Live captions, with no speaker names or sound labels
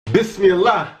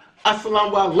Bismillah.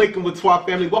 Assalamu alaikum Whaatwaa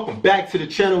family. Welcome back to the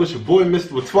channel. It's your boy Mr.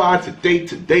 Whaatwaa. Today.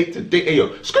 Hey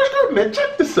yo, skirt, man,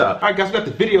 check this out. Alright guys, we got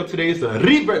the video today. It's a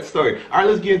revert story. Alright,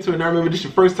 let's get into it. Now remember, this is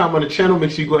your first time on the channel.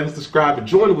 Make sure you go ahead and subscribe and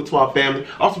join the Whaatwaa family.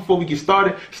 Also, before we get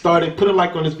started, put a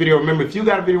like on this video. Remember, if you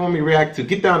got a video you want me to react to,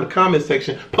 get down in the comment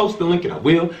section, post the link, and I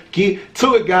will get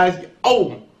to it, guys.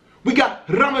 Oh, we got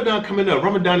Ramadan coming up.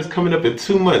 Ramadan is coming up in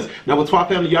 2 months. Now, Whaatwaa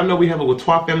family, y'all know we have a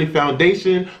Whaatwaa Family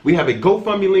Foundation. We have a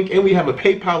GoFundMe link, and we have a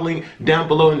PayPal link down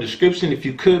below in the description. If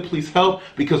you could, please help,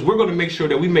 because we're going to make sure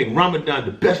that we make Ramadan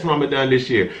the best Ramadan this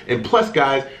year. And plus,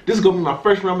 guys, this is going to be my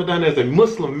first Ramadan as a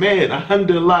Muslim man.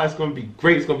 Alhamdulillah, it's going to be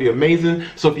great. It's going to be amazing.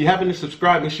 So if you haven't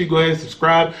subscribed, make sure you go ahead and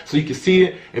subscribe so you can see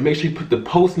it, and make sure you put the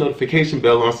post notification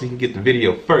bell on so you can get the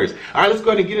video first. All right, let's go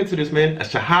ahead and get into this, man. A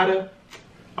shahada.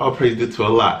 All praise due to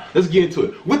Allah. Let's get into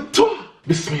it. Whaatwaa.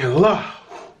 Bismillah.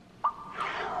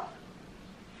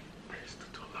 Praise due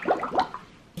to Allah.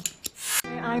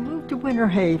 I moved to Winter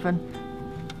Haven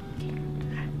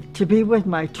to be with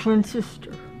my twin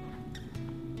sister.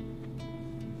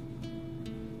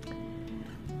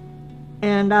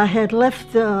 And I had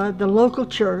left the local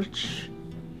church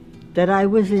that I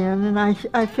was in, and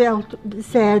I felt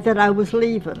sad that I was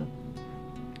leaving.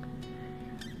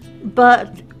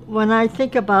 But when I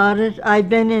think about it, I've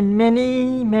been in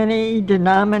many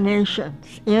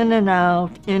denominations, in and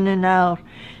out,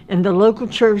 and the local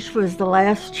church was the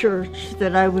last church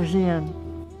that I was in.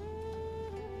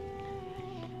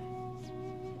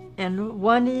 And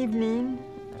one evening,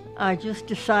 I just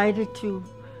decided to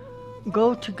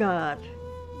go to God.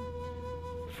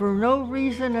 For no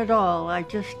reason at all, I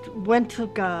just went to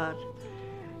God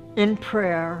in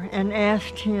prayer and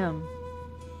asked Him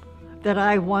that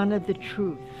I wanted the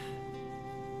truth,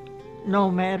 no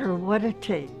matter what it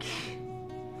takes.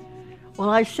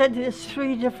 Well, I said this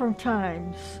 3 different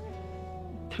times,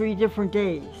 3 different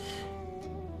days.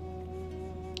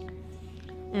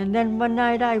 And then one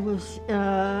night I was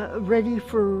ready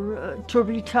to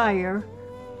retire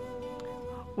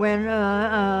when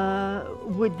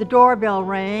with the doorbell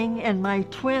rang and my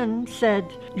twin said,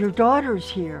 "Your daughter's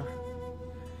here."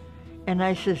 And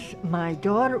I says, "My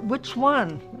daughter? Which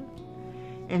one?"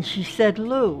 And she said,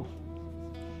 "Lou."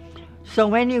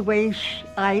 So anyway,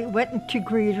 I went to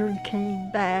greet her and came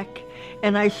back,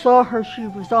 and I saw her, she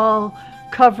was all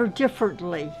covered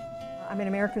differently. I'm an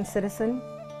American citizen,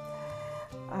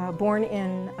 born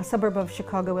in a suburb of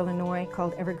Chicago, Illinois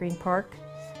called Evergreen Park,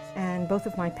 and both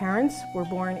of my parents were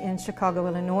born in Chicago,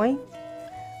 Illinois.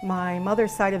 My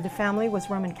mother's side of the family was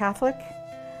Roman Catholic,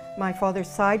 my father's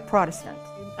side Protestant.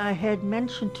 I had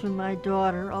mentioned to my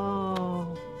daughter, "Oh,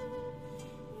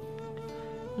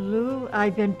 Lou,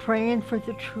 I've been praying for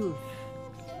the truth,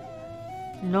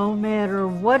 no matter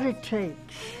what it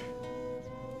takes."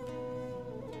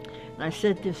 And I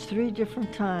said this 3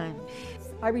 different times.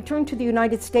 I returned to the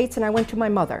United States and I went to my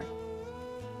mother.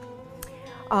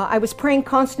 I was praying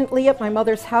constantly at my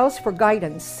mother's house for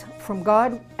guidance from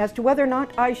God as to whether or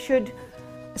not I should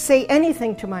say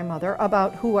anything to my mother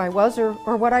about who I was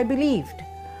or what I believed.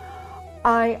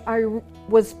 I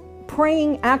was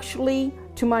praying actually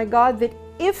to my God that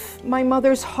if my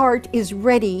mother's heart is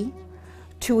ready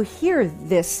to hear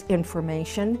this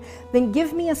information, then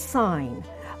give me a sign.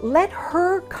 Let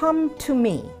her come to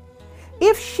me.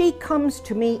 If she comes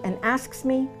to me and asks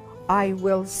me, I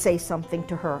will say something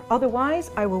to her. Otherwise,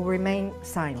 I will remain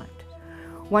silent.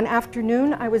 One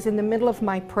afternoon, I was in the middle of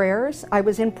my prayers. I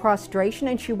was in prostration,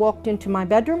 and she walked into my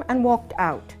bedroom and walked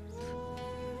out.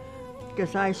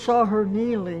 Because I saw her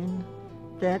kneeling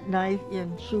that night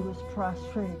and she was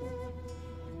prostrated.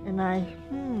 And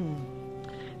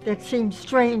that seemed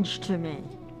strange to me.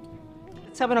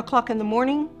 At 7 o'clock in the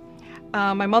morning,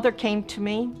 my mother came to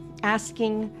me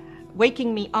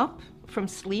waking me up from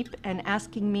sleep and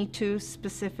asking me 2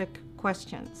 specific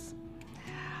questions.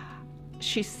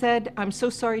 She said, "I'm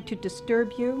so sorry to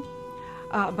disturb you,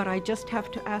 but I just have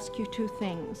to ask you 2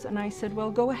 things. And I said, "Well,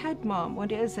 go ahead, Mom,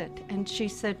 what is it?" And she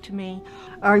said to me,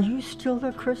 "Are you still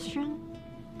a Christian?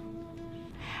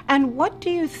 And what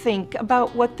do you think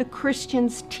about what the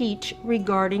Christians teach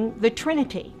regarding the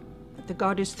Trinity? That the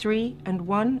God is 3 and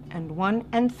 1 and 1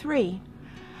 and 3.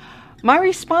 My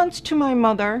response to my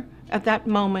mother at that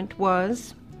moment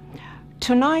was,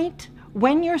 "Tonight,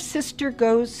 when your sister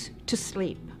goes to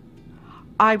sleep,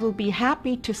 I will be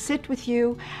happy to sit with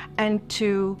you and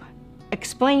to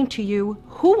explain to you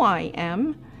who I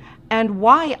am and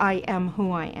why I am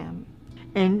who I am."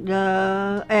 And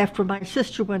after my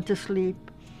sister went to sleep,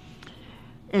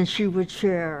 and she would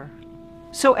share.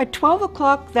 So at 12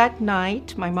 o'clock that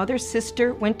night, my mother's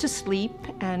sister went to sleep,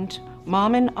 and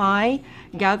Mom and I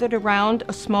gathered around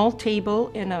a small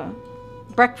table in a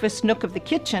breakfast nook of the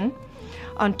kitchen.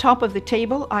 On top of the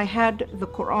table, I had the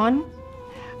Quran,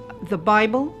 the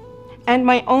Bible, and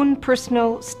my own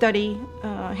personal study,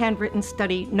 handwritten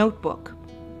study notebook.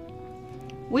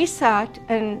 We sat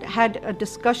and had a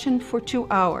discussion for 2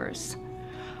 hours,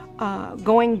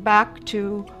 going back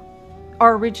to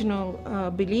our original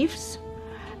beliefs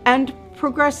and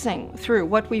progressing through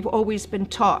what we've always been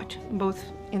taught, both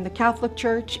in the Catholic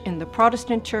Church, in the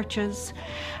Protestant churches.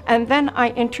 And then I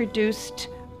introduced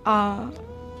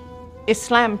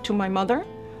Islam to my mother,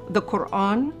 the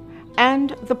Quran,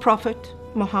 and the Prophet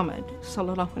Muhammad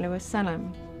sallallahu alaihi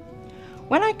wasallam.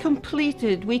 When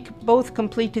we both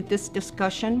completed this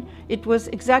discussion, it was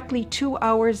exactly 2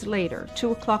 hours later,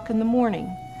 2 o'clock in the morning.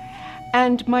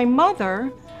 And my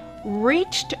mother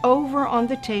reached over on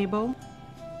the table.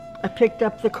 I picked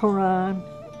up the Quran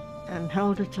and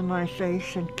held it to my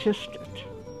face and kissed it.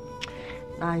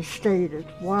 I stated,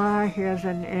 why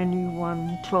hasn't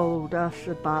anyone told us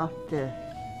about this?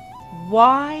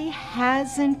 Why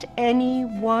hasn't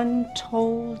anyone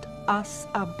told us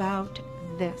about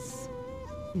this?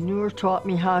 Noor taught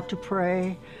me how to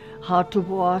pray, how to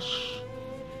wash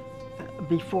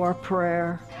before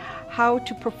prayer, how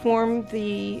to perform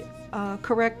the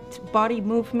correct body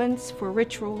movements for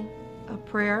ritual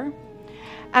prayer,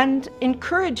 and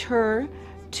encourage her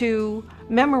to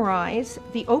memorize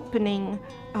the opening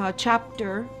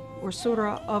chapter or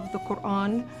surah of the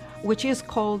Quran, which is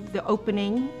called the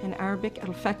opening in Arabic,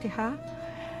 Al-Fatiha,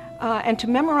 and to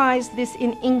memorize this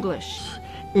in English.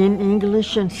 In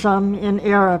English and some in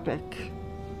Arabic.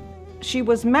 She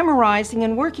was memorizing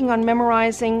and working on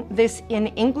memorizing this in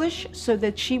English so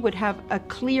that she would have a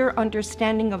clear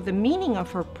understanding of the meaning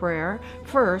of her prayer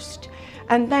first,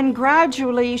 and then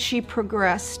gradually she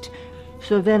progressed.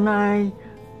 So then I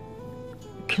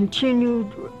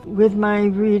continued with my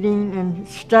reading and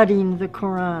studying the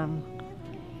Quran.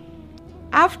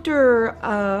 After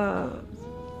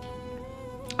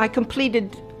I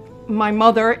completed my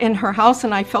mother in her house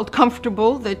and I felt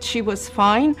comfortable that she was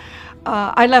fine,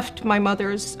 I left my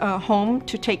mother's home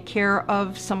to take care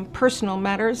of some personal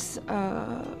matters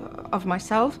of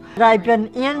myself. I've been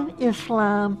in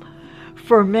Islam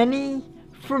for many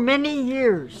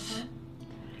years,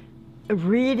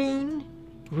 reading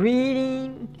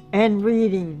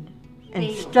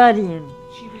and studying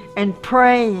and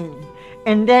praying.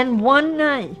 And then one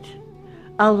night,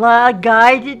 Allah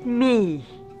guided me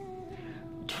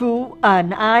to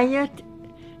an ayat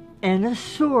and a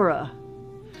surah,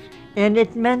 and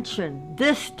it mentioned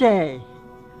this day.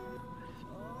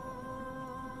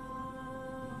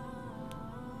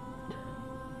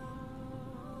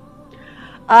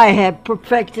 I have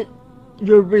perfected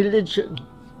your religion.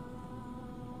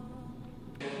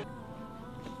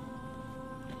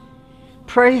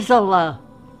 Praise Allah.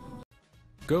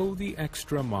 Go the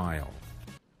extra mile.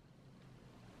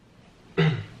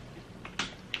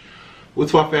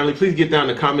 Whaatwaa family, please get down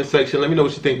in the comment section. Let me know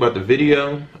what you think about the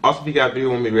video. Also, if you got a video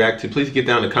you want me to react to, please get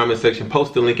down in the comment section.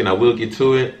 Post the link and I will get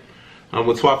to it.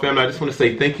 Whaatwaa family, I just want to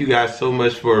say thank you guys so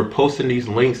much for posting these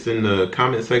links in the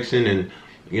comment section, and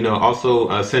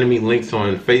also sending me links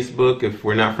on Facebook. If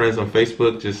we're not friends on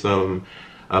Facebook, just find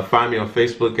me on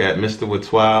Facebook at Mr.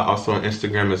 Whaatwaa. Also on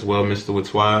Instagram as well, Mr.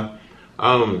 Whaatwaa.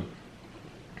 I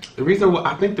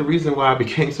think the reason why I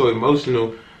became so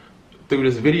emotional through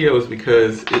this video is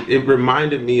because it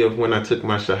reminded me of when I took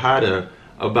my Shahada,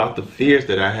 about the fears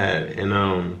that I had. And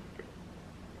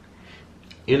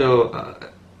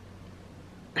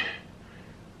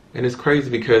and it's crazy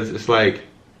because it's like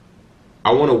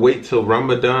I want to wait till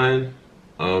Ramadan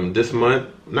this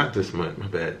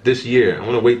year. I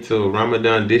want to wait till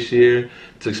Ramadan this year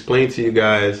to explain to you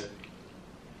guys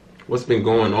what's been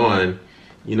going on,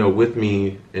 with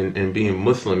me and being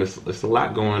Muslim. It's a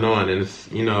lot going on, and it's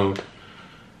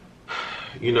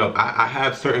I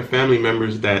have certain family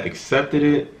members that accepted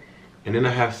it, and then I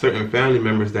have certain family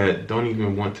members that don't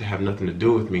even want to have nothing to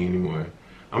do with me anymore.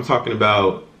 I'm talking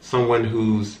about someone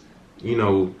who's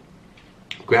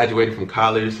graduated from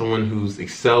college, someone who's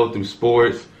excelled through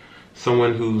sports,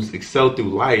 someone who's excelled through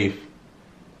life,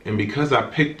 and because I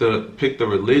picked a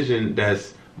religion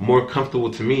that's more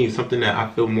comfortable to me, something that I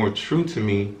feel more true to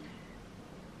me,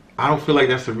 I don't feel like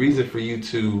that's a reason for you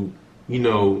to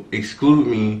exclude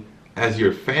me as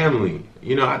your family.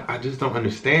 I just don't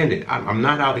understand it. I'm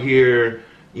not out here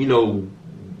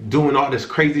doing all this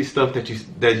crazy stuff that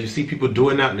you see people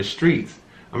doing out in the streets.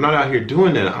 I'm not out here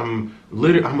doing that. I'm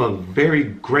a very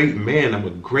great man. I'm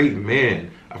a great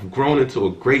man. I've grown into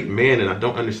a great man, and I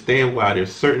don't understand why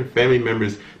there's certain family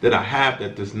members that I have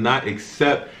that does not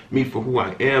accept me for who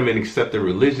I am and accept the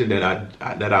religion that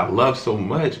I love so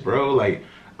much, bro. Like,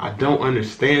 I don't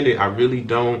understand it. I really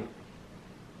don't.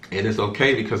 And it's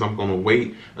okay, because I'm going to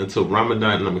wait until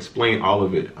Ramadan and I'm explaining all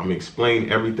of it. I'm explaining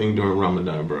everything during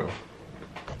Ramadan, bro.